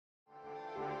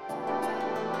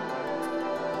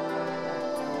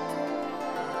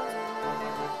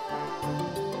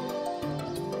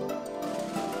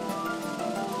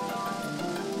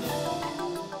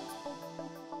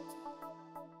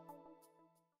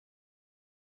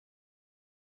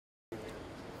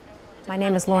My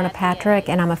name is Lorna Patrick,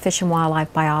 and I'm a fish and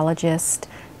wildlife biologist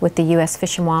with the U.S.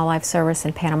 Fish and Wildlife Service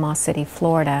in Panama City,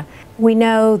 Florida. We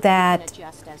know that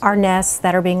our nests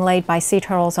that are being laid by sea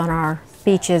turtles on our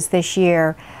beaches this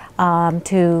year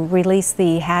to release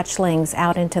the hatchlings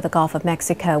out into the Gulf of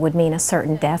Mexico would mean a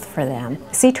certain death for them.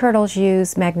 Sea turtles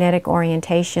use magnetic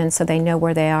orientation so they know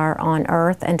where they are on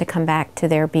Earth and to come back to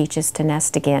their beaches to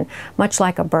nest again, much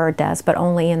like a bird does, but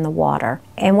only in the water.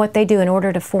 And what they do in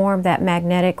order to form that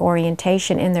magnetic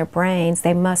orientation in their brains,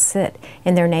 they must sit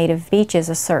in their native beaches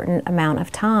a certain amount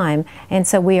of time. And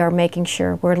so we are making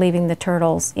sure we're leaving the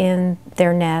turtles in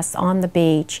their nests on the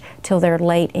beach till their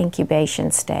late incubation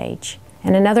stage.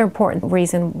 And another important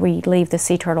reason we leave the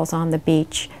sea turtles on the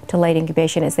beach to late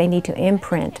incubation is they need to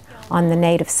imprint on the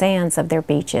native sands of their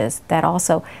beaches. That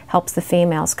also helps the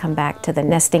females come back to the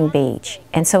nesting beach.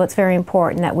 And so it's very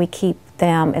important that we keep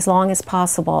them as long as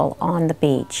possible on the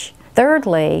beach.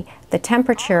 Thirdly, the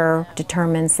temperature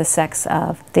determines the sex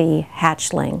of the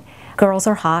hatchling. Girls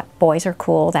are hot, boys are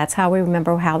cool. That's how we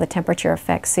remember how the temperature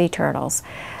affects sea turtles.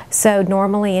 So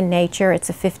normally in nature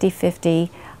it's a 50-50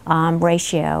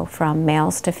 ratio from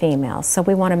males to females, so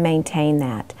we want to maintain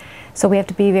that. So we have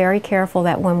to be very careful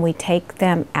that when we take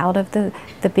them out of the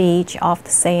beach, off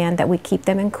the sand, that we keep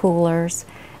them in coolers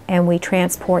and we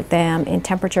transport them in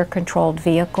temperature-controlled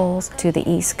vehicles to the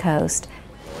East Coast.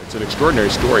 It's an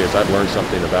extraordinary story as I've learned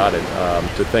something about it.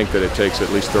 To think that it takes at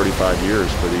least 35 years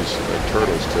for these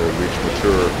turtles to reach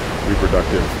mature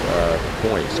reproductive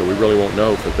point. So we really won't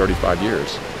know for 35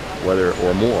 years whether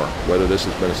this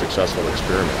has been a successful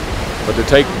experiment. But to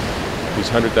take these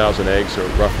 100,000 eggs or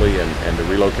roughly and to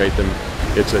relocate them,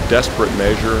 it's a desperate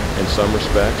measure in some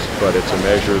respects, but it's a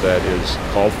measure that is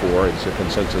called for. It's a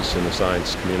consensus in the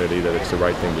science community that it's the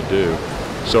right thing to do.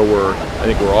 So I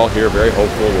think we're all here very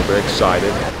hopeful, we're very excited.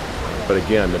 But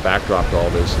again, the backdrop to all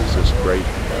this is this great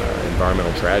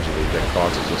environmental tragedy that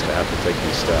causes us to have to take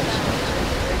these steps.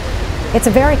 It's a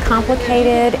very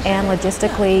complicated and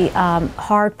logistically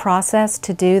hard process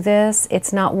to do this.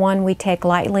 It's not one we take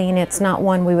lightly, and it's not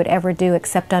one we would ever do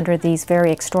except under these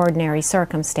very extraordinary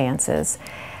circumstances.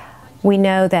 We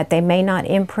know that they may not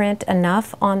imprint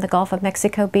enough on the Gulf of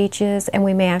Mexico beaches, and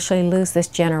we may actually lose this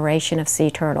generation of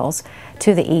sea turtles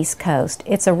to the East Coast.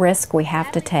 It's a risk we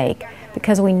have to take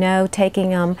because we know taking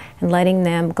them and letting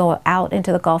them go out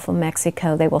into the Gulf of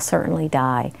Mexico, they will certainly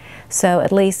die. So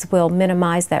at least we'll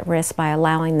minimize that risk by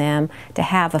allowing them to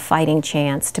have a fighting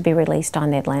chance to be released on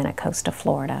the Atlantic coast of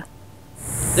Florida.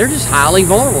 They're just highly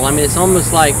vulnerable. I mean, it's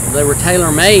almost like they were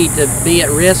tailor-made to be at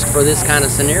risk for this kind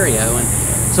of scenario. And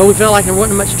so we felt like there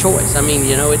wasn't much choice. I mean,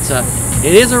 you know, it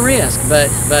is a risk, but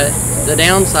the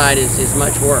downside is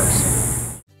much worse.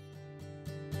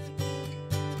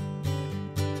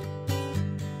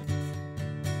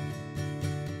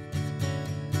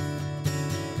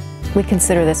 We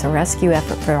consider this a rescue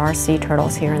effort for our sea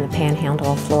turtles here in the panhandle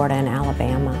of Florida and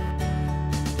Alabama.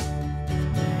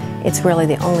 It's really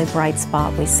the only bright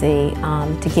spot we see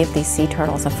to give these sea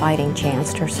turtles a fighting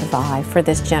chance to survive, for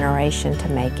this generation to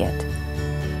make it.